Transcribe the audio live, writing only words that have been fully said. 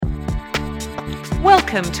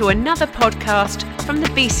Welcome to another podcast from the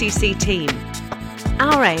BCC team.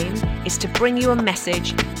 Our aim is to bring you a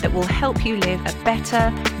message that will help you live a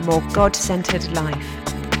better, more God-centered life.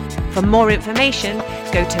 For more information,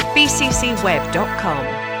 go to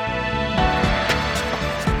bccweb.com.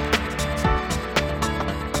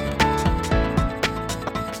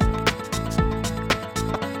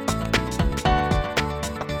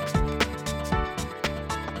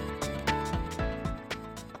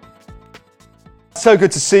 So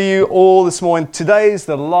good to see you all this morning. Today is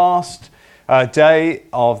the last day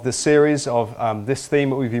of the series of this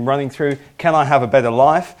theme that we've been running through, Can I Have a Better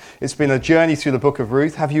Life? It's been a journey through the book of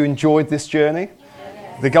Ruth. Have you enjoyed this journey?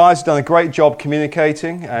 Yes. The guys have done a great job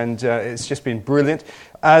communicating, and it's just been brilliant.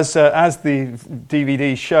 As the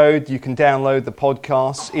DVD showed, you can download the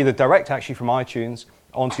podcasts, either direct actually from iTunes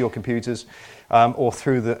onto your computers, or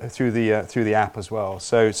through the app as well.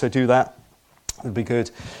 So do that. It'd be good,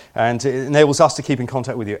 and it enables us to keep in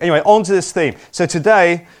contact with you. Anyway, on to this theme. So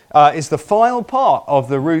today is the final part of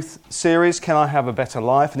the Ruth series, Can I Have a Better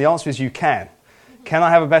Life? And the answer is you can. Can I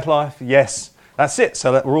have a better life? Yes. That's it.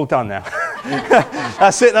 So we're all done now.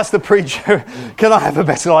 That's it. That's the preacher. Can I have a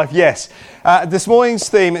better life? Yes. This morning's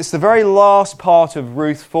theme, it's the very last part of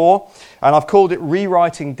Ruth 4, and I've called it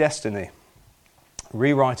Rewriting Destiny.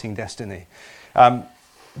 Rewriting Destiny.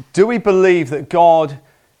 Do we believe that God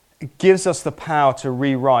gives us the power to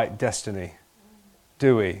rewrite destiny?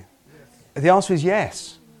 Do we? Yes. The answer is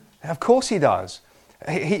yes. Of course he does.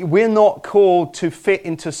 We're not called to fit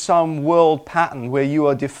into some world pattern where you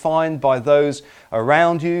are defined by those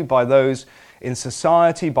around you, by those in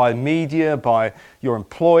society, by media, by your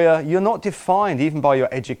employer. You're not defined even by your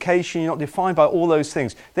education. You're not defined by all those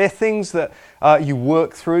things. They're things that you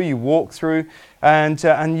work through, you walk through, and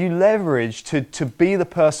you leverage to be the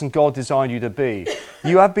person God designed you to be.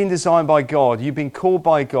 You have been designed by God. You've been called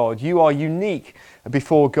by God. You are unique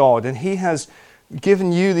before God, and He has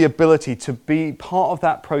given you the ability to be part of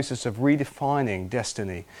that process of redefining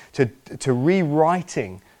destiny, to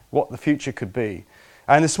rewriting what the future could be.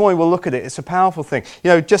 And this morning we'll look at it. It's a powerful thing. You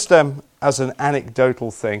know, just as an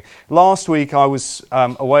anecdotal thing, last week I was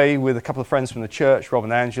away with a couple of friends from the church, Rob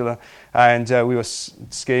and Angela, and we were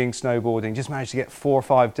skiing, snowboarding, just managed to get 4 or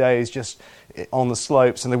 5 days just on the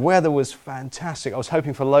slopes, and the weather was fantastic. I was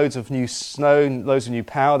hoping for loads of new snow, loads of new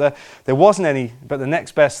powder. There wasn't any, but the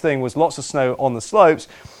next best thing was lots of snow on the slopes,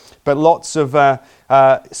 but lots of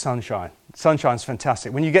sunshine. Sunshine's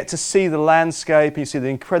fantastic. When you get to see the landscape, you see the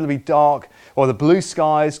incredibly dark, or the blue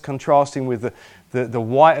skies contrasting with the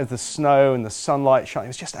white of the snow and the sunlight shining. It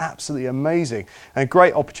was just absolutely amazing. And a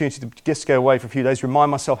great opportunity to just go away for a few days, remind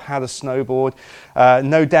myself how to snowboard.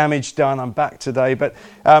 No damage done, I'm back today. But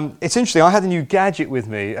it's interesting, I had a new gadget with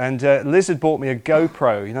me, and Liz had bought me a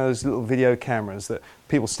GoPro, you know, those little video cameras that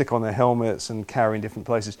people stick on their helmets and carry in different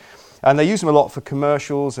places. And they use them a lot for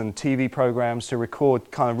commercials and TV programs to record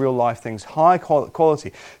kind of real life things, high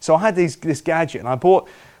quality. So I had this gadget, and I bought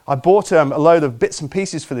a load of bits and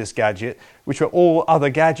pieces for this gadget, which were all other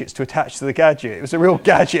gadgets to attach to the gadget. It was a real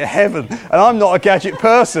gadget heaven, and I'm not a gadget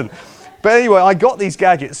person. But anyway, I got these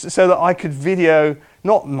gadgets so that I could video,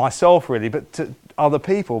 not myself really, but to other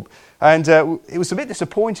people. And it was a bit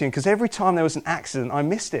disappointing because every time there was an accident, I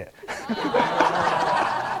missed it.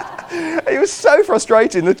 It was so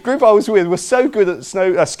frustrating. The group I was with was so good at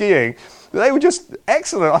skiing. They were just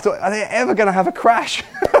excellent. I thought, are they ever going to have a crash?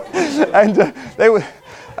 And they were.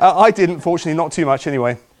 I didn't, fortunately, not too much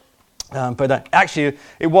anyway. But actually,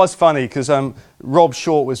 it was funny because Rob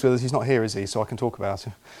Short was with us. He's not here, is he? So I can talk about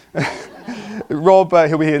him. Rob,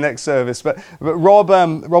 he'll be here next service. But Rob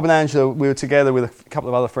and Angela, we were together with a couple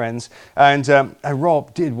of other friends. And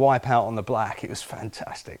Rob did wipe out on the black. It was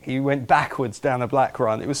fantastic. He went backwards down a black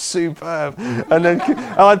run. It was superb. And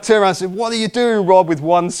I turned around and said, "What are you doing, Rob, with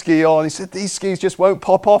one ski on?" He said, "These skis just won't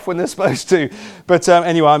pop off when they're supposed to." But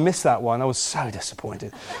anyway, I missed that one. I was so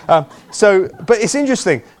disappointed. But it's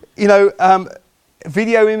interesting. You know,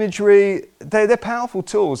 video imagery, they're powerful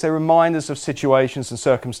tools. They remind us of situations and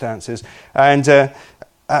circumstances. And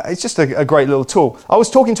it's just a great little tool. I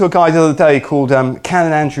was talking to a guy the other day called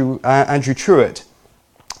Canon Andrew Truitt,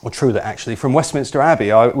 or Truitt actually, from Westminster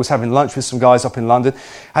Abbey. I was having lunch with some guys up in London,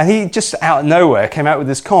 and he just out of nowhere came out with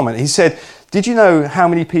this comment. He said, "Did you know how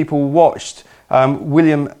many people watched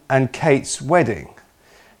William and Kate's wedding?"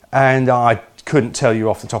 And I couldn't tell you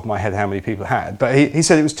off the top of my head how many people had, but he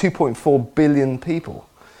said it was 2.4 billion people.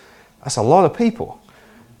 That's a lot of people.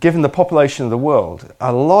 Given the population of the world,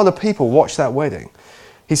 a lot of people watched that wedding.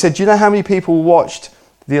 He said, "Do you know how many people watched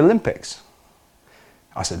the Olympics?"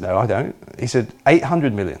 I said, "No, I don't." He said,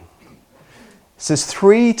 800 million. It says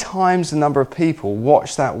 3 times the number of people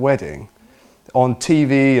watched that wedding on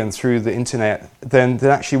TV and through the internet than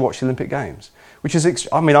actually watch the Olympic Games. Which is,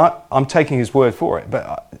 I'm taking his word for it,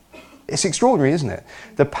 but it's extraordinary, isn't it?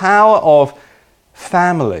 The power of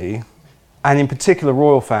family, and in particular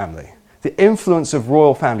royal family, the influence of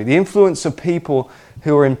royal family, the influence of people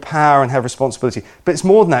who are in power and have responsibility. But it's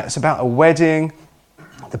more than that. It's about a wedding,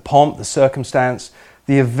 the pomp, the circumstance,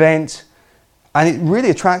 the event, and it really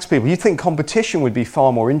attracts people. You'd think competition would be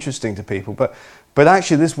far more interesting to people, but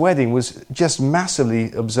actually this wedding was just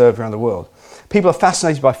massively observed around the world. People are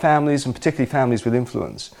fascinated by families, and particularly families with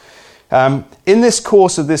influence. In this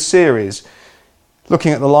course of this series,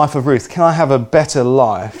 looking at the life of Ruth, Can I Have a Better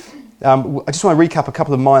Life? I just want to recap a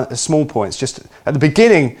couple of small points. Just at the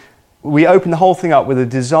beginning, we opened the whole thing up with a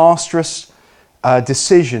disastrous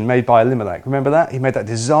decision made by Elimelech. Remember that? He made that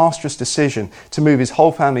disastrous decision to move his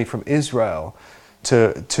whole family from Israel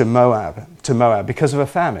to Moab because of a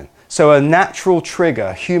famine. So a natural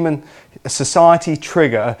trigger, a society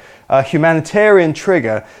trigger, a humanitarian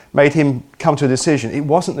trigger made him come to a decision. It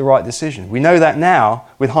wasn't the right decision. We know that now,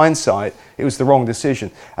 with hindsight, it was the wrong decision.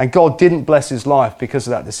 And God didn't bless his life because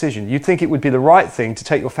of that decision. You'd think it would be the right thing to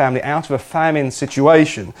take your family out of a famine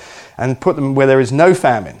situation and put them where there is no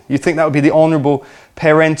famine. You'd think that would be the honourable,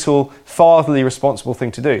 parental, fatherly, responsible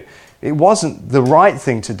thing to do. It wasn't the right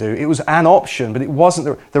thing to do. It was an option, but it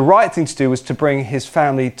wasn't the right thing to do was to bring his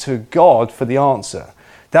family to God for the answer.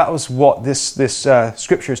 That was what this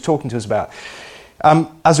scripture is talking to us about.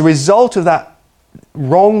 As a result of that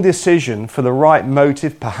wrong decision for the right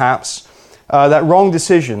motive, perhaps, that wrong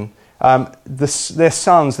decision, their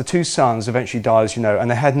sons, the two sons, eventually died, as you know, and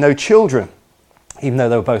they had no children, even though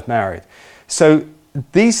they were both married. So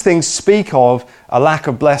these things speak of a lack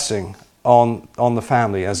of blessing on the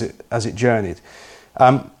family as it journeyed.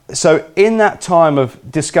 So in that time of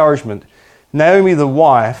discouragement, Naomi, the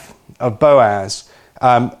wife of Boaz,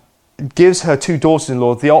 gives her two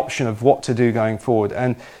daughters-in-law the option of what to do going forward.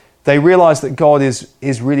 And they realize that God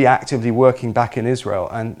is really actively working back in Israel,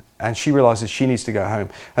 and she realizes she needs to go home.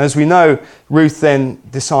 And as we know, Ruth then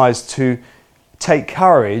decides to take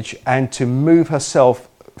courage and to move herself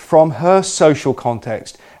from her social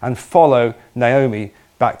context and follow Naomi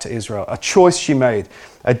back to Israel. A choice she made,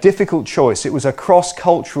 a difficult choice. It was a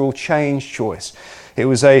cross-cultural change choice. It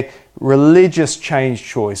was a religious change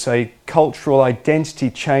choice, a cultural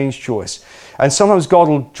identity change choice. And sometimes God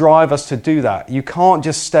will drive us to do that. You can't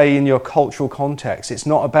just stay in your cultural context. It's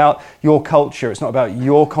not about your culture. It's not about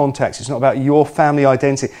your context. It's not about your family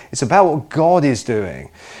identity. It's about what God is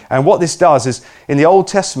doing. And what this does is, in the Old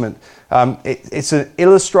Testament, it's an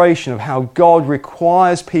illustration of how God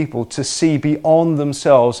requires people to see beyond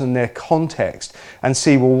themselves and their context and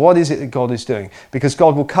see, well, what is it that God is doing? Because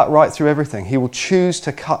God will cut right through everything. He will choose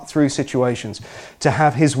to cut through situations to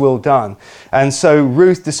have his will done. And so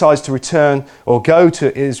Ruth decides to return or go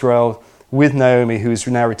to Israel with Naomi, who is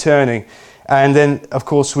now returning. And then, of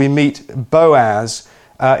course, we meet Boaz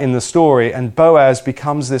in the story, and Boaz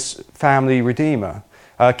becomes this family redeemer.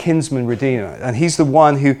 Kinsman redeemer, and he's the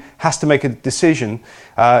one who has to make a decision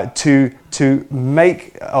to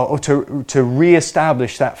make or to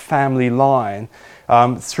re-establish that family line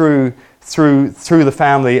through the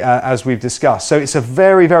family, as we've discussed. So it's a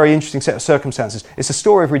very, very interesting set of circumstances. It's a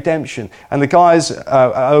story of redemption, and the guys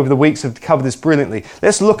over the weeks have covered this brilliantly.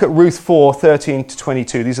 Let's look at Ruth 4:13 to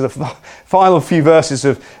 22. These are the final few verses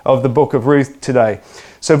of the book of Ruth today.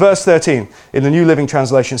 So verse 13 in the New Living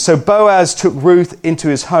Translation. So Boaz took Ruth into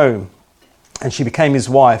his home, and she became his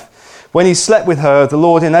wife. When he slept with her, the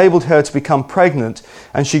Lord enabled her to become pregnant,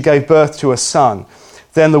 and she gave birth to a son.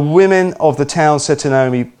 Then the women of the town said to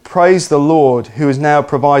Naomi, "Praise the Lord, who has now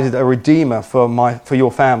provided a redeemer for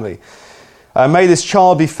your family. May this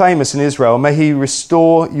child be famous in Israel. May he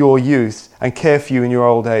restore your youth and care for you in your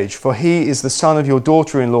old age. For he is the son of your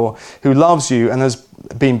daughter-in-law, who loves you and has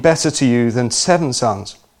been better to you than 7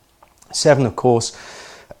 sons." 7, of course,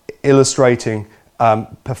 illustrating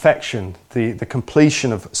perfection, the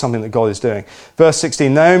completion of something that God is doing. Verse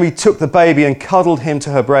 16, Naomi took the baby and cuddled him to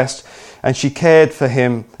her breast, and she cared for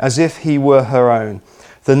him as if he were her own.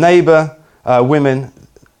 The neighbor women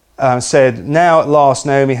said, "Now at last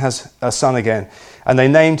Naomi has a son again." And they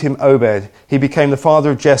named him Obed. He became the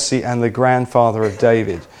father of Jesse and the grandfather of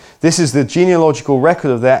David. This is the genealogical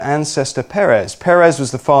record of their ancestor Perez. Perez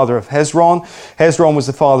was the father of Hezron. Hezron was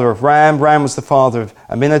the father of Ram. Ram was the father of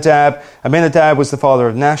Aminadab. Aminadab was the father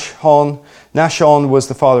of Nashon. Nashon was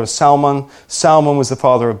the father of Salmon. Salmon was the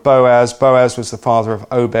father of Boaz. Boaz was the father of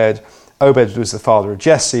Obed. Obed was the father of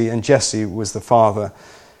Jesse. And Jesse was the father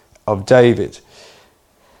of David.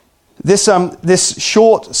 This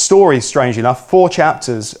short story, strangely enough, 4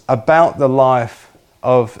 chapters about the life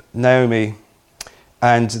of Naomi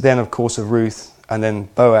and then, of course, of Ruth, and then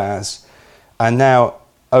Boaz, and now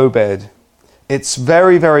Obed. It's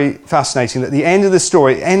very, very fascinating that the end of the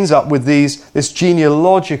story ends up with this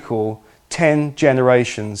genealogical 10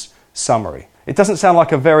 generations summary. It doesn't sound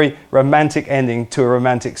like a very romantic ending to a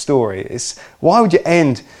romantic story. Why would you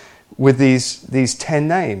end with these 10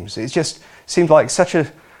 names? It just seems like such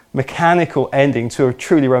a mechanical ending to a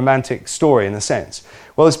truly romantic story in a sense.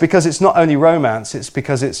 Well, it's because it's not only romance, it's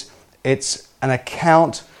because it's an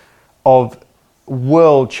account of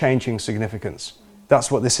world-changing significance. That's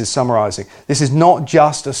what this is summarizing. This is not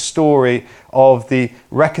just a story of the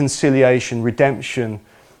reconciliation, redemption,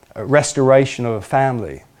 restoration of a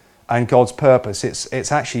family and God's purpose.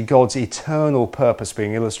 It's actually God's eternal purpose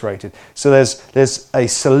being illustrated. So there's a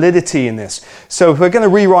solidity in this. So if we're going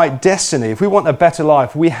to rewrite destiny, if we want a better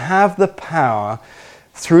life, we have the power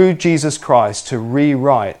through Jesus Christ to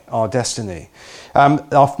rewrite our destiny.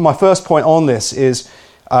 My first point on this is,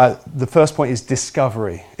 the first point is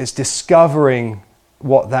discovery. It's discovering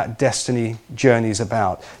what that destiny journey is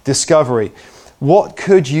about. Discovery. What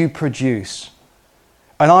could you produce?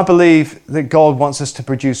 And I believe that God wants us to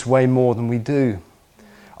produce way more than we do.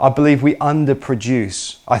 I believe we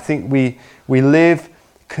underproduce. I think we live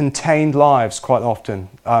contained lives quite often,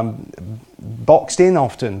 boxed in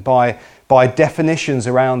often by definitions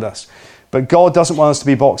around us. But God doesn't want us to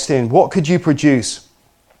be boxed in. What could you produce?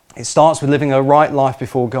 It starts with living a right life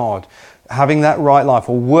before God, having that right life,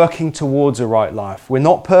 or working towards a right life. We're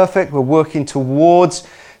not perfect, we're working towards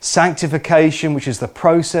sanctification, which is the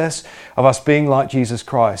process of us being like Jesus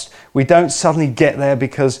Christ. We don't suddenly get there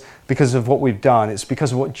because of what we've done. It's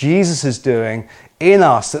because of what Jesus is doing in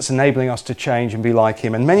us that's enabling us to change and be like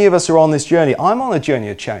him. And many of us are on this journey. I'm on a journey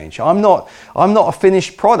of change. I'm not a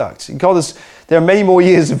finished product. There are many more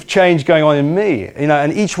years of change going on in me,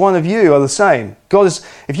 and each one of you are the same.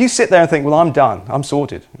 If you sit there and think, well, I'm done, I'm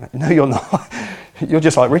sorted. No, you're not. You're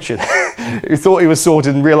just like Richard, who thought he was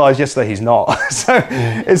sorted and realized yesterday he's not. So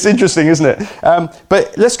it's interesting, isn't it?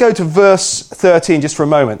 But let's go to verse 13 just for a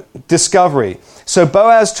moment. Discovery. So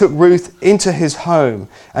Boaz took Ruth into his home,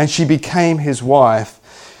 and she became his wife.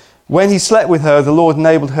 When he slept with her, the Lord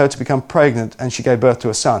enabled her to become pregnant, and she gave birth to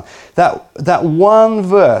a son. That one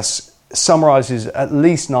verse summarizes at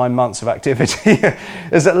least 9 months of activity.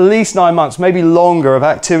 There's at least 9 months, maybe longer, of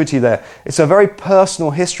activity there. It's a very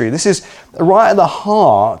personal history. This is right at the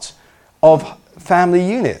heart of family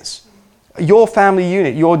units. Your family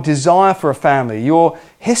unit, your desire for a family, your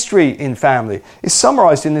history in family is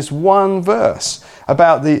summarized in this one verse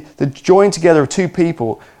about the join together of two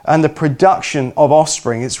people and the production of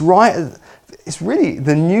offspring. It's really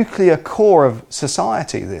the nuclear core of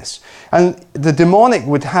society, this. And the demonic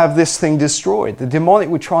would have this thing destroyed. The demonic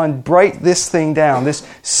would try and break this thing down, this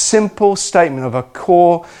simple statement of a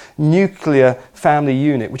core nuclear family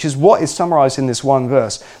unit, which is what is summarized in this one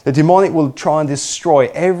verse. The demonic will try and destroy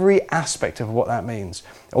every aspect of what that means,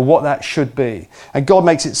 or what that should be. And God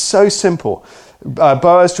makes it so simple.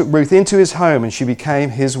 Boaz took Ruth into his home, and she became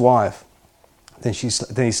his wife. Then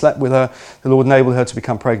he slept with her. The Lord enabled her to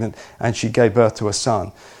become pregnant, and she gave birth to a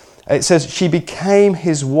son. It says she became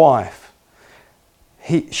his wife.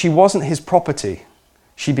 She wasn't his property.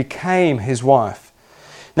 She became his wife.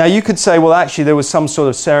 Now you could say, well, actually there was some sort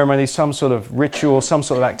of ceremony, some sort of ritual, some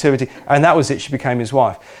sort of activity, and that was it. She became his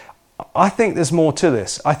wife. I think there's more to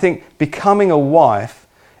this. I think becoming a wife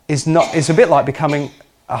is a bit like becoming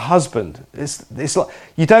a husband. It's like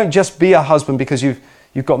you don't just be a husband because you've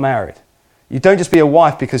got married. You don't just be a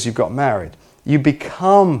wife because you've got married. You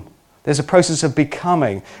become. There's a process of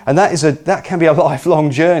becoming, and that can be a lifelong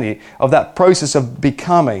journey of that process of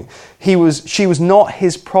becoming. She was not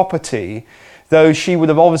his property, though she would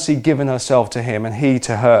have obviously given herself to him and he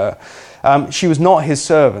to her. She was not his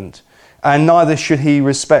servant, and neither should he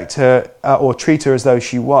respect her or treat her as though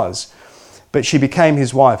she was. But she became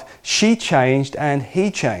his wife. She changed and he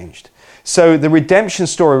changed. So the redemption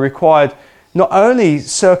story required not only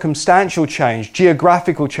circumstantial change,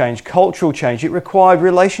 geographical change, cultural change, it required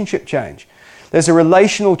relationship change. There's a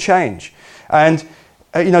relational change. And,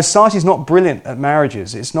 society is not brilliant at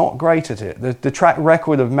marriages. It's not great at it. The track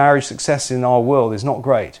record of marriage success in our world is not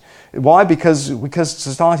great. Why? Because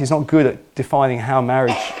society is not good at defining how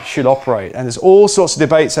marriage should operate. And there's all sorts of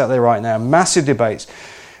debates out there right now, massive debates.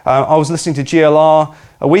 I was listening to GLR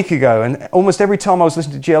a week ago, and almost every time I was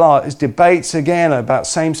listening to GLR, there's debates again about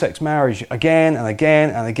same-sex marriage again and again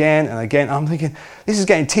and again and again. I'm thinking, this is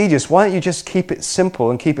getting tedious. Why don't you just keep it simple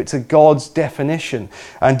and keep it to God's definition?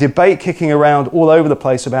 And debate kicking around all over the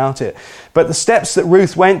place about it. But the steps that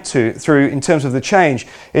Ruth went through in terms of the change,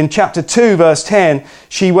 in chapter 2, verse 10,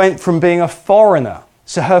 she went from being a foreigner.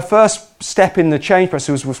 So her first step in the change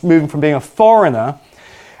process was moving from being a foreigner,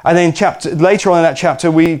 and then later on in that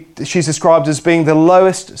chapter, she's described as being the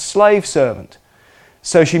lowest slave servant.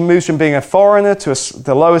 So she moves from being a foreigner to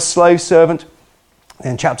the lowest slave servant.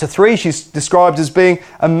 In chapter 3, she's described as being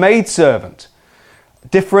a maidservant.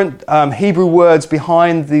 Different Hebrew words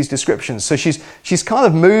behind these descriptions. So she's kind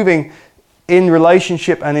of moving in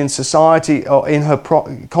relationship and in society or in her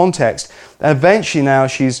context. And eventually now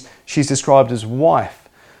she's described as wife.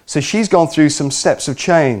 So she's gone through some steps of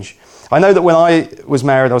change. I know that when I was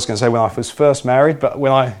married, I was going to say when I was first married, but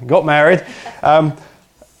when I got married,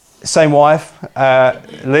 same wife,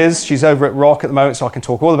 Liz, she's over at Rock at the moment, so I can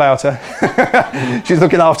talk all about her. She's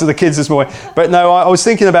looking after the kids this morning. But no, I was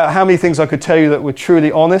thinking about how many things I could tell you that were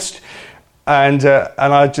truly honest, and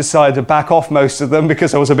I decided to back off most of them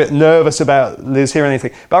because I was a bit nervous about Liz hearing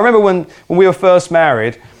anything. But I remember when we were first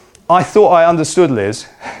married, I thought I understood Liz.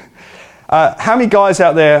 How many guys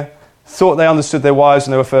out there thought they understood their wives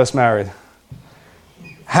when they were first married?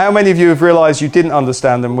 How many of you have realised you didn't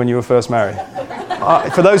understand them when you were first married?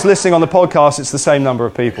 For those listening on the podcast, it's the same number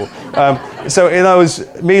of people. So in other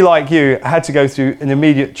words, me like you had to go through an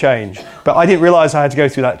immediate change. But I didn't realise I had to go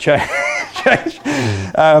through that change.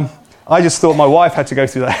 I just thought my wife had to go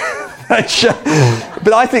through that.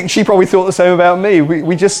 But I think she probably thought the same about me.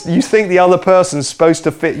 You think the other person's supposed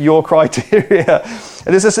to fit your criteria.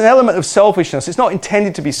 And there's just an element of selfishness. It's not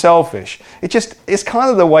intended to be selfish. It's kind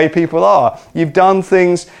of the way people are. You've done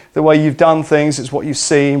things the way you've done things. It's what you've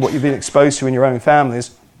seen, what you've been exposed to in your own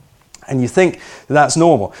families. And you think that's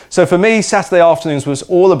normal. So for me, Saturday afternoons was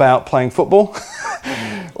all about playing football.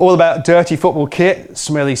 All about dirty football kit,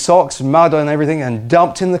 smelly socks, mud and everything, and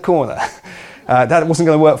dumped in the corner. That wasn't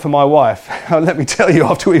going to work for my wife. Let me tell you,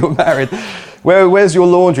 after we were married, where's your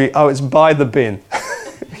laundry? Oh, it's by the bin.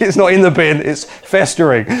 It's not in the bin, it's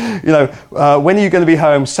festering. When are you going to be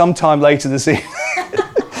home? Sometime later this evening.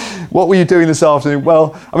 What were you doing this afternoon?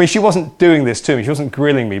 Well, I mean, she wasn't doing this to me. She wasn't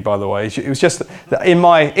grilling me, by the way. It was just that in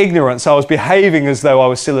my ignorance, I was behaving as though I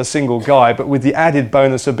was still a single guy, but with the added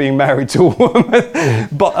bonus of being married to a woman,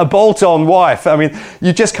 but a bolt-on wife. I mean,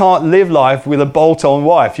 you just can't live life with a bolt-on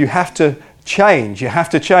wife. You have to change. You have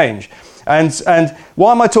to change. And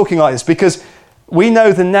why am I talking like this? Because we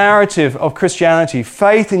know the narrative of Christianity,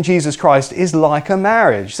 faith in Jesus Christ, is like a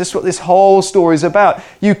marriage. This is what this whole story is about.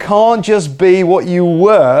 You can't just be what you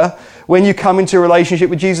were when you come into a relationship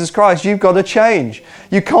with Jesus Christ. You've got to change.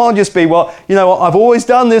 You can't just be, I've always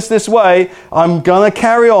done this way. I'm going to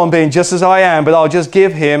carry on being just as I am, but I'll just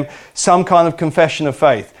give him some kind of confession of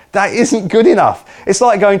faith. That isn't good enough. It's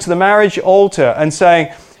like going to the marriage altar and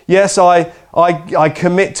saying, yes, I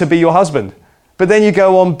commit to be your husband. But then you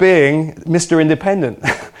go on being Mr. Independent.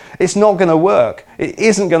 It's not going to work. It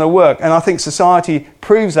isn't going to work. And I think society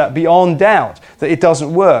proves that beyond doubt, that it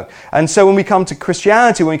doesn't work. And so when we come to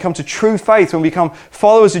Christianity, when we come to true faith, when we become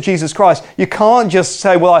followers of Jesus Christ, you can't just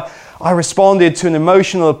say, I responded to an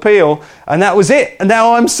emotional appeal and that was it. And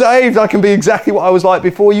now I'm saved. I can be exactly what I was like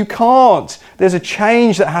before. You can't. There's a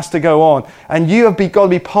change that has to go on. And you have got to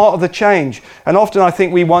be part of the change. And often I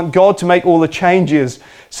think we want God to make all the changes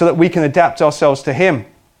so that we can adapt ourselves to him.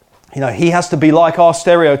 He has to be like our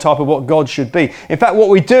stereotype of what God should be. In fact, what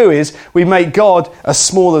we do is we make God as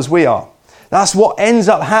small as we are. That's what ends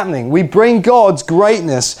up happening. We bring God's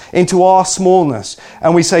greatness into our smallness.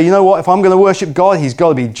 And we say, you know what, if I'm going to worship God, he's got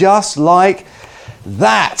to be just like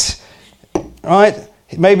that. Right?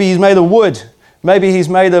 Maybe he's made of wood. Maybe he's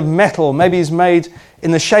made of metal. Maybe he's made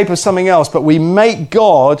in the shape of something else. But we make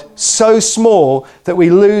God so small that we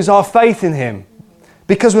lose our faith in him.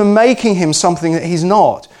 Because we're making him something that he's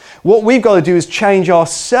not. What we've got to do is change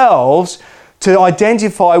ourselves to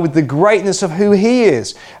identify with the greatness of who he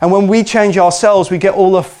is. And when we change ourselves, we get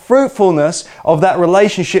all the fruitfulness of that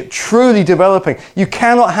relationship truly developing. You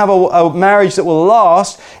cannot have a marriage that will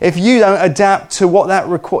last if you don't adapt to what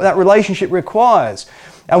that relationship requires.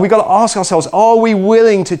 And we've got to ask ourselves, are we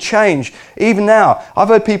willing to change? Even now, I've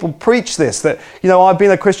heard people preach this, that, I've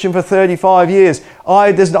been a Christian for 35 years.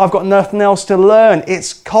 I've got nothing else to learn.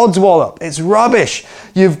 It's codswallop. It's rubbish.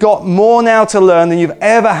 You've got more now to learn than you've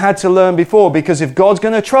ever had to learn before, because if God's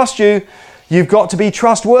going to trust you, you've got to be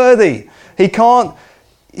trustworthy. He can't,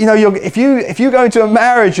 if you go into a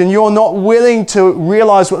marriage and you're not willing to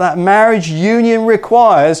realize what that marriage union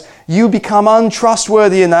requires, you become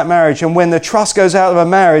untrustworthy in that marriage. And when the trust goes out of a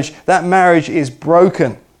marriage, that marriage is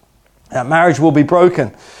broken. That marriage will be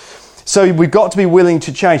broken. So we've got to be willing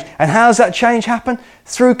to change. And how does that change happen?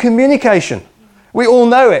 Through communication. We all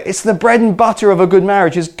know it. It's the bread and butter of a good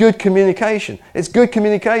marriage. It's good communication. It's good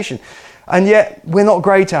communication. And yet we're not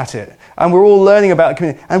great at it. And we're all learning about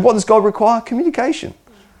communication. And what does God require? Communication.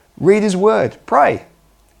 Read his word. Pray.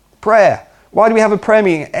 Prayer. Why do we have a prayer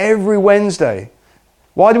meeting every Wednesday?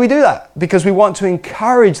 Why do we do that? Because we want to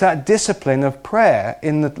encourage that discipline of prayer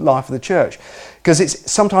in the life of the church. Because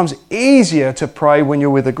it's sometimes easier to pray when you're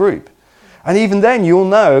with a group. And even then you'll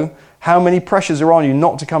know how many pressures are on you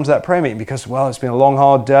not to come to that prayer meeting because, well, it's been a long,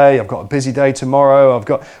 hard day. I've got a busy day tomorrow. I've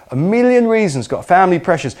got a million reasons, got family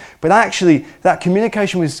pressures. But actually, that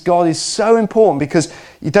communication with God is so important because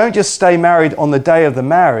you don't just stay married on the day of the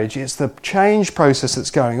marriage. It's the change process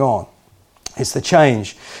that's going on. It's the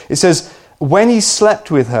change. It says, when he slept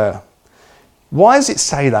with her. Why does it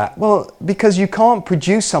say that? Well, because you can't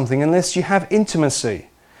produce something unless you have intimacy.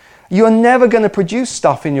 You're never going to produce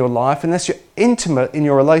stuff in your life unless you're intimate in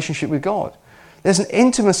your relationship with God. There's an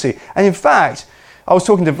intimacy. And in fact, I was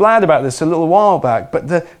talking to Vlad about this a little while back, but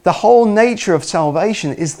the whole nature of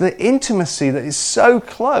salvation is the intimacy that is so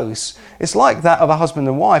close. It's like that of a husband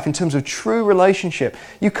and wife in terms of true relationship.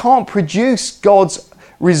 You can't produce God's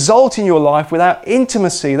result in your life without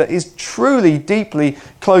intimacy that is truly, deeply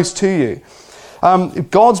close to you.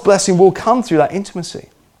 God's blessing will come through that intimacy.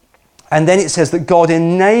 And then it says that God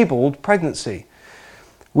enabled pregnancy.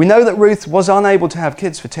 We know that Ruth was unable to have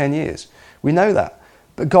kids for 10 years. We know that.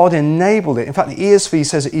 But God enabled it. In fact, the ESV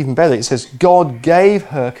says it even better. It says God gave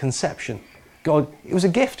her conception. It was a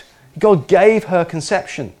gift. God gave her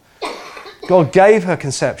conception. God gave her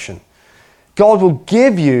conception. God will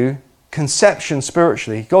give you conception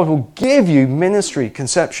spiritually. God will give you ministry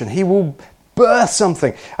conception. He will birth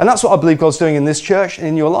something. And that's what I believe God's doing in this church and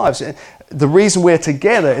in your lives. The reason we're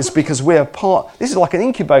together is because we're part. This is like an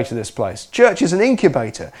incubator, this place. Church is an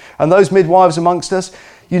incubator. And those midwives amongst us,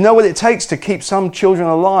 you know what it takes to keep some children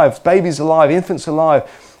alive, babies alive, infants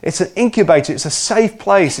alive. It's an incubator. It's a safe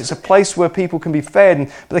place. It's a place where people can be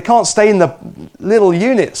fed, but they can't stay in the little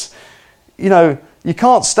units. You know, you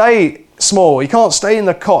can't stay small. You can't stay in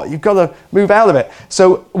the cot. You've got to move out of it.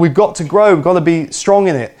 So we've got to grow. We've got to be strong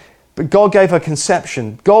in it. But God gave her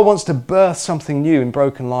conception. God wants to birth something new in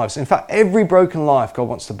broken lives. In fact, every broken life, God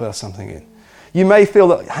wants to birth something in. You may feel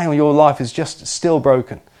that, hang on, your life is just still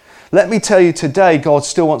broken. Let me tell you today, God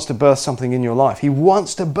still wants to birth something in your life. He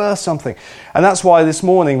wants to birth something. And that's why this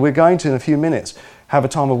morning we're going to, in a few minutes, have a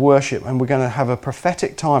time of worship, and we're going to have a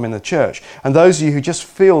prophetic time in the church. And those of you who just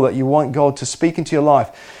feel that you want God to speak into your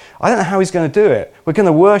life, I don't know how he's going to do it. We're going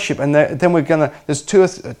to worship, and then we're going to, there's two or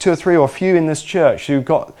three or a few in this church who've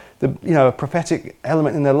got a prophetic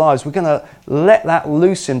element in their lives. We're going to let that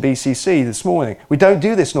loose in BCC this morning. We don't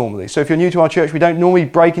do this normally. So if you're new to our church, we don't normally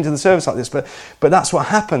break into the service like this, but that's what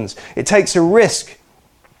happens. It takes a risk.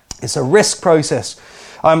 It's a risk process.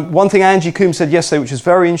 One thing Angie Coombs said yesterday, which was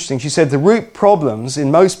very interesting, she said the root problems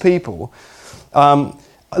in most people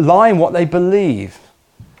lie in what they believe.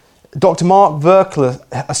 Dr. Mark Verkler,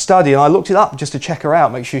 a study, and I looked it up just to check her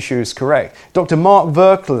out, make sure she was correct. Dr. Mark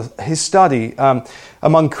Verkler, his study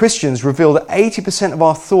among Christians revealed that 80% of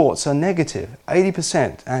our thoughts are negative.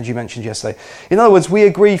 80%, Angie mentioned yesterday. In other words, we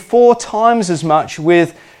agree 4 times as much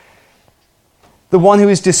with the one who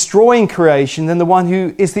is destroying creation than the one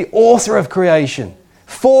who is the author of creation.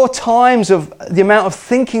 4 times of the amount of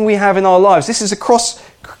thinking we have in our lives. This is across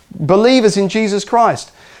believers in Jesus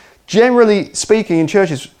Christ. Generally speaking, in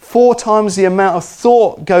churches, 4 times the amount of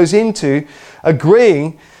thought goes into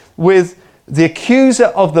agreeing with the accuser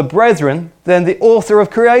of the brethren than the author of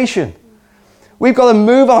creation. We've got to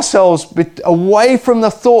move ourselves away from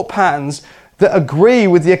the thought patterns that agree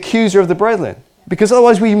with the accuser of the brethren, because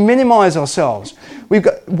otherwise we minimize ourselves.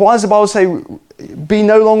 Why does the Bible say, be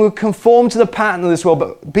no longer conformed to the pattern of this world,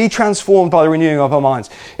 but be transformed by the renewing of our minds?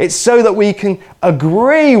 It's so that we can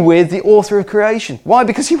agree with the author of creation. Why?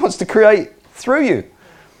 Because he wants to create through you.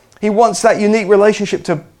 He wants that unique relationship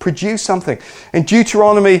to produce something. In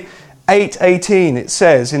Deuteronomy 8:18, it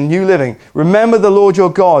says in New Living, remember the Lord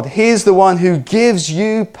your God. He is the one who gives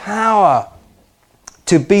you power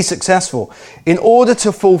to be successful in order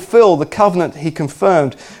to fulfill the covenant he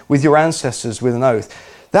confirmed with your ancestors with an oath.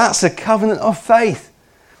 That's a covenant of faith.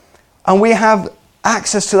 And we have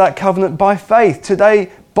access to that covenant by faith.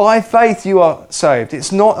 Today, by faith you are saved.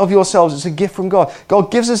 It's not of yourselves, it's a gift from God.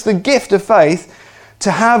 God gives us the gift of faith to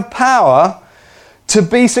have power to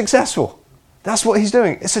be successful. That's what he's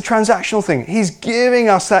doing. It's a transactional thing. He's giving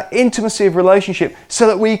us that intimacy of relationship so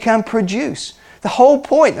that we can produce. The whole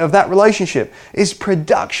point of that relationship is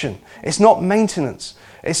production. It's not maintenance.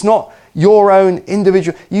 It's not your own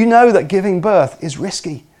individual. You know that giving birth is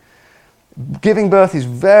risky. Giving birth is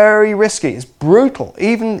very risky. It's brutal.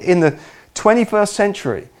 Even in the 21st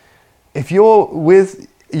century, if you're with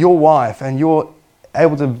your wife and you're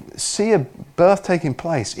able to see a birth taking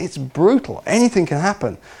place, it's brutal. Anything can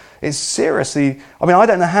happen. It's seriously, I mean, I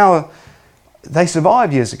don't know how they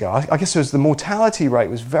survived years ago. I guess it was the mortality rate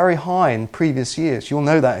was very high in previous years. You'll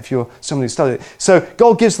know that if you're someone who studied it. So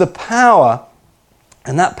God gives the power,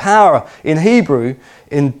 and that power in Hebrew,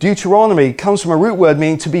 in Deuteronomy, comes from a root word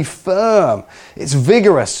meaning to be firm. It's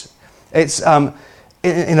vigorous. It's, in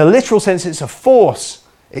a literal sense, it's a force.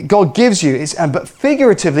 God gives you, but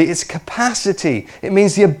figuratively, it's capacity. It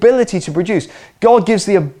means the ability to produce. God gives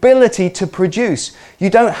the ability to produce. You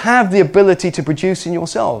don't have the ability to produce in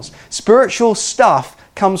yourselves. Spiritual stuff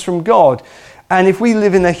comes from God. And if we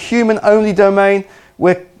live in a human-only domain,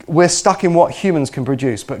 we're stuck in what humans can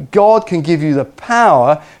produce. But God can give you the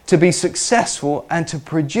power to be successful and to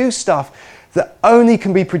produce stuff that only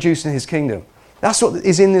can be produced in His kingdom. That's what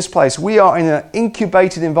is in this place. We are in an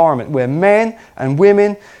incubated environment where men and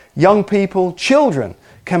women, young people, children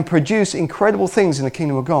can produce incredible things in the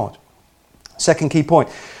kingdom of God. Second key point,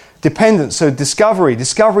 dependence. So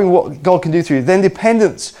discovering what God can do through you. Then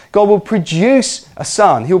dependence. God will produce a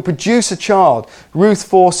son. He will produce a child. Ruth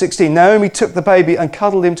 4:16. Naomi took the baby and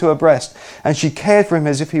cuddled him to her breast, and she cared for him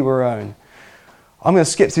as if he were her own. I'm going to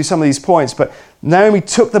skip through some of these points, but Naomi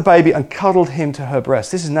took the baby and cuddled him to her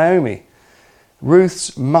breast. This is Naomi,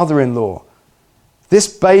 Ruth's mother-in-law. This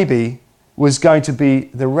baby was going to be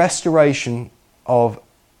the restoration of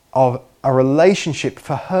a relationship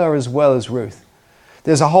for her as well as Ruth.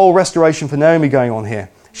 There's a whole restoration for Naomi going on here.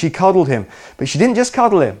 She cuddled him, but she didn't just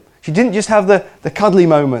cuddle him. She didn't just have the cuddly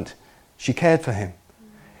moment. She cared for him.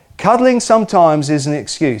 Cuddling sometimes is an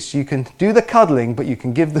excuse. You can do the cuddling, but you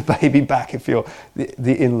can give the baby back if you're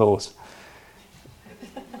the in-laws,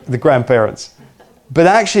 the grandparents. But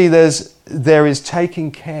actually there is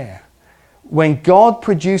taking care. When God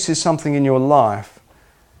produces something in your life,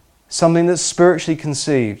 something that's spiritually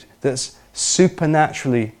conceived, that's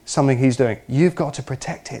supernaturally something He's doing, you've got to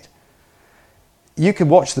protect it. You could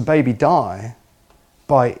watch the baby die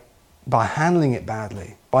by handling it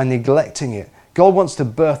badly, by neglecting it. God wants to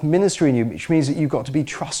birth ministry in you, which means that you've got to be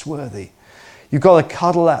trustworthy. You've got to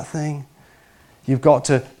cuddle that thing. You've got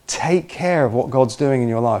to take care of what God's doing in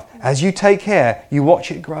your life. As you take care, you watch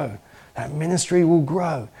it grow. That ministry will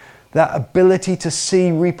grow. That ability to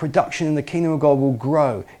see reproduction in the kingdom of God will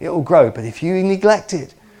grow. It will grow. But if you neglect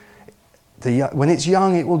it, when it's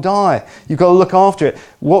young, it will die. You've got to look after it.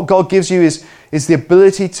 What God gives you is the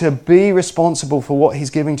ability to be responsible for what He's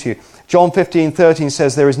giving to you. John 15:13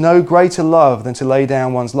 says, there is no greater love than to lay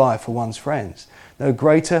down one's life for one's friends. No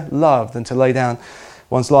greater love than to lay down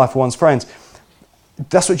one's life for one's friends.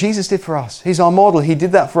 That's what Jesus did for us. He's our model. He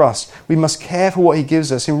did that for us. We must care for what He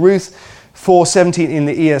gives us. In Ruth 4:17 in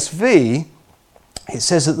the ESV, it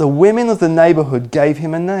says that the women of the neighborhood gave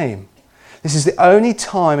him a name. This is the only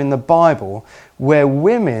time in the Bible where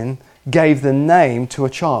women gave the name to a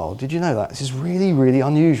child. Did you know that? This is really, really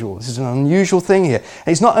unusual. This is an unusual thing here.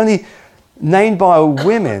 And it's not only named by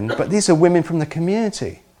women, but these are women from the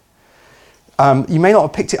community. You may not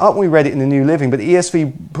have picked it up when we read it in the New Living, but the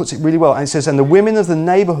ESV puts it really well. And it says, and the women of the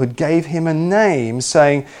neighborhood gave him a name,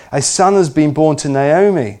 saying, a son has been born to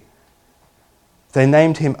Naomi. They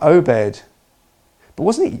named him Obed. But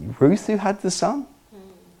wasn't it Ruth who had the son?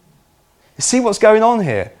 You see what's going on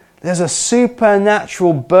here? There's a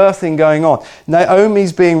supernatural birthing going on.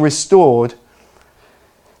 Naomi's being restored.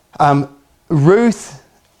 Ruth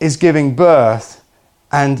is giving birth,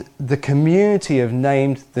 and the community have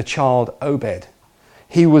named the child Obed.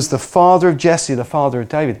 He was the father of Jesse, the father of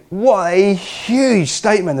David. What a huge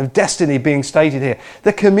statement of destiny being stated here.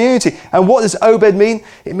 The community. And what does Obed mean?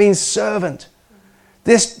 It means servant.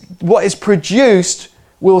 What is produced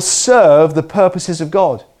will serve the purposes of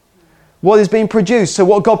God. What is being produced, so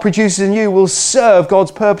what God produces in you will serve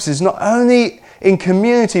God's purposes, not only in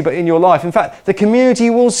community, but in your life. In fact, the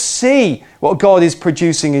community will see what God is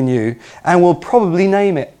producing in you and will probably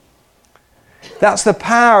name it. That's the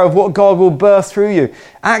power of what God will birth through you.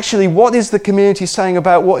 Actually, what is the community saying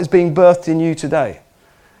about what is being birthed in you today?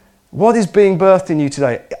 What is being birthed in you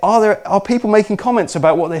today? Are people making comments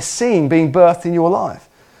about what they're seeing being birthed in your life?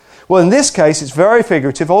 Well, in this case, it's very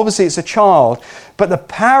figurative. Obviously, it's a child. But the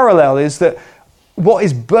parallel is that what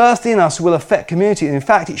is birthed in us will affect community. And in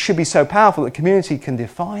fact, it should be so powerful that community can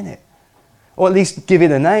define it, or at least give it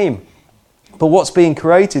a name. But what's being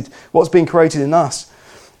created in us?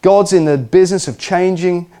 God's in the business of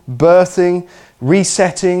changing, birthing,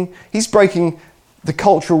 resetting. He's breaking the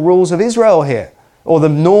cultural rules of Israel here, or the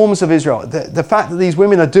norms of Israel. The fact that these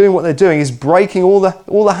women are doing what they're doing is breaking all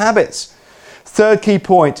the habits. Third key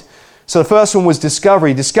point. So the first one was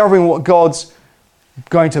discovering what God's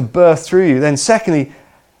going to birth through you. Then secondly,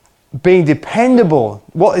 being dependable.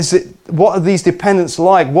 What is it? What are these dependents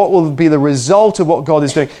like? What will be the result of what God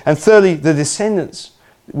is doing? And thirdly, the descendants.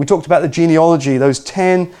 We talked about the genealogy, those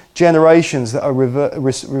 10 generations that are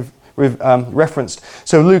referenced.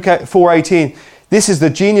 So Luke 4:18, this is the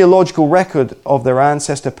genealogical record of their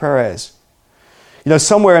ancestor Perez. You know,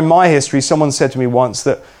 somewhere in my history, someone said to me once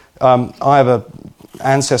that I have an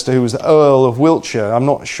ancestor who was the Earl of Wiltshire. I'm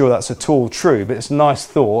not sure that's at all true, but it's a nice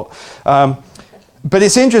thought. But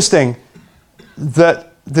it's interesting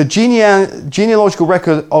that the genealogical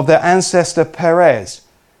record of their ancestor Perez,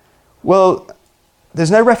 well,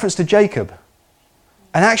 there's no reference to Jacob.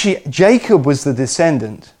 And actually, Jacob was the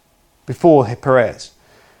descendant before Perez.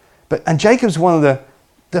 And Jacob's one of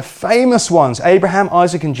the famous ones, Abraham,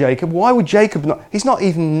 Isaac, and Jacob. Why would Jacob not? He's not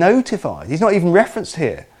even notified. He's not even referenced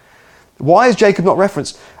here. Why is Jacob not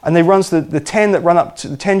referenced? And they run to the 10 that run up to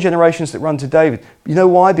the 10 generations that run to David. You know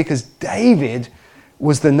why? Because David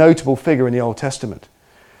was the notable figure in the Old Testament.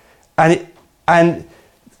 And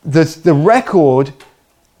the record,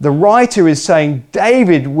 the writer is saying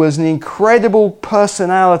David was an incredible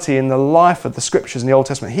personality in the life of the scriptures in the Old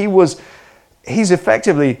Testament. He's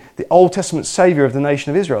effectively the Old Testament savior of the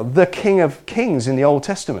nation of Israel, the King of Kings in the Old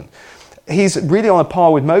Testament. He's really on a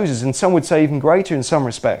par with Moses, and some would say even greater in some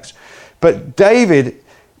respects. But David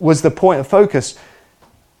was the point of focus.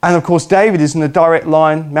 And of course, David is in a direct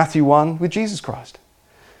line, Matthew 1, with Jesus Christ.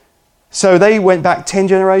 So they went back 10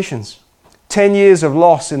 generations. 10 years of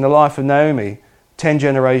loss in the life of Naomi, 10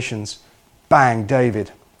 generations, bang,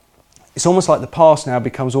 David. It's almost like the past now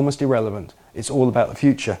becomes almost irrelevant. It's all about the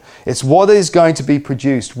future. It's what is going to be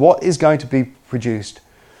produced. What is going to be produced?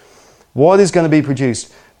 What is going to be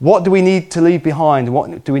produced? What do we need to leave behind?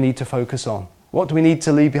 What do we need to focus on? What do we need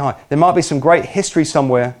to leave behind? There might be some great history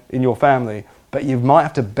somewhere in your family, but you might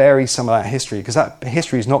have to bury some of that history, because that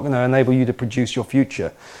history is not going to enable you to produce your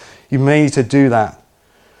future. You may need to do that.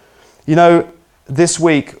 You know, this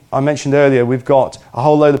week, I mentioned earlier, we've got a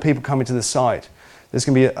whole load of people coming to the site. There's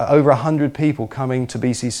going to be over 100 people coming to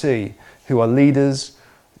BCC who are leaders,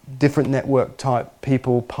 different network type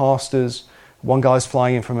people, pastors. One guy's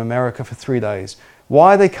flying in from America for 3 days.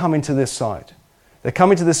 Why are they coming to this site? They're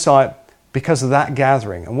coming to this site because of that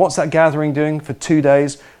gathering. And what's that gathering doing for 2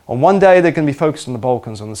 days? On one day, they're going to be focused on the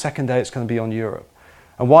Balkans. On the second day, it's going to be on Europe.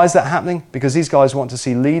 And why is that happening? Because these guys want to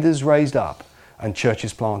see leaders raised up and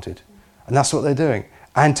churches planted. And that's what they're doing.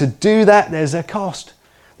 And to do that, there's a cost.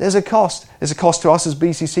 There's a cost. There's a cost to us as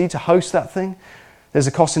BCC to host that thing. There's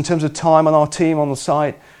a cost in terms of time on our team on the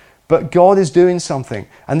site. But God is doing something.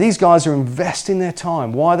 And these guys are investing their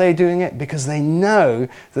time. Why are they doing it? Because they know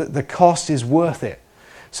that the cost is worth it.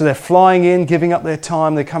 So they're flying in, giving up their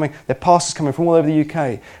time. They're coming. Their pastors coming from all over the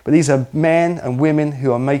UK. But these are men and women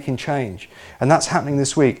who are making change. And that's happening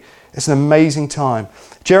this week. It's an amazing time.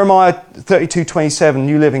 Jeremiah 32:27,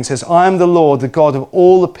 New Living says, I am the Lord, the God of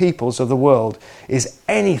all the peoples of the world. Is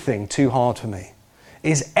anything too hard for me?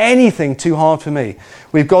 Is anything too hard for me?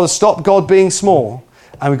 We've got to stop God being small,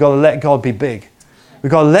 and we've got to let God be big.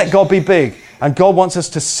 We've got to let God be big. And God wants us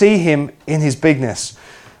to see him in his bigness.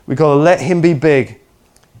 We've got to let him be big.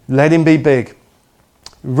 Let him be big.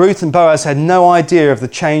 Ruth and Boaz had no idea of the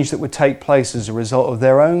change that would take place as a result of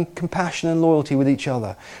their own compassion and loyalty with each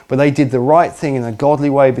other. But they did the right thing in a godly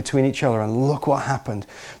way between each other, and look what happened.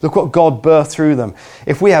 Look what God birthed through them.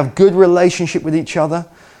 If we have good relationship with each other,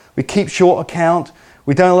 we keep short account,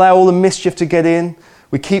 we don't allow all the mischief to get in,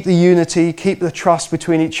 we keep the unity, keep the trust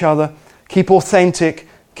between each other, keep authentic,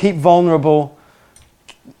 keep vulnerable,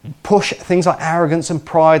 push things like arrogance and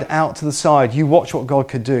pride out to the side. You watch what God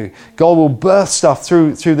could do. God will birth stuff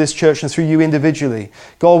through this church and through you individually.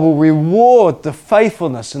 God will reward the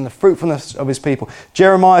faithfulness and the fruitfulness of his people.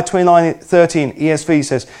 Jeremiah 29:13 ESV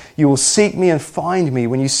says, you will seek me and find me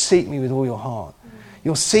when you seek me with all your heart.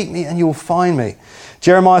 You'll seek me and you will find me.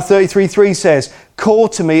 Jeremiah 33:3 says, call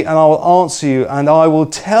to me and I will answer you, and I will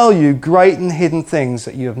tell you great and hidden things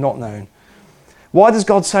that you have not known. Why does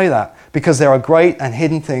God say that? Because there are great and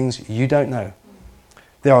hidden things you don't know.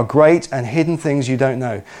 There are great and hidden things you don't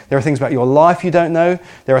know. There are things about your life you don't know.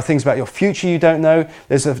 There are things about your future you don't know.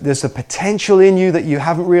 There's a potential in you that you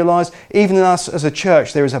haven't realized. Even in us as a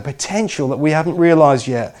church, there is a potential that we haven't realized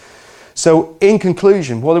yet. So in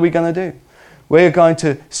conclusion, what are we going to do? We're going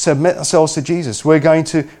to submit ourselves to Jesus. We're going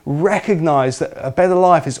to recognize that a better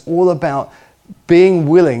life is all about being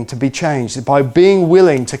willing to be changed, by being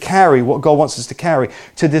willing to carry what God wants us to carry,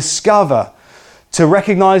 to discover, to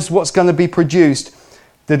recognize what's going to be produced,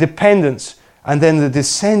 the dependence, And then the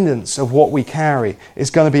descendants of what we carry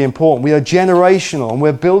is going to be important. We are generational, and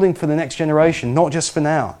we're building for the next generation, not just for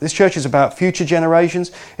now. This church is about future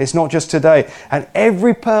generations. It's not just today. And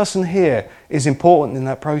every person here is important in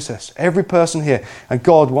that process. Every person here. And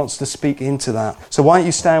God wants to speak into that. So why don't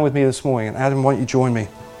you stand with me this morning? And Adam, why don't you join me?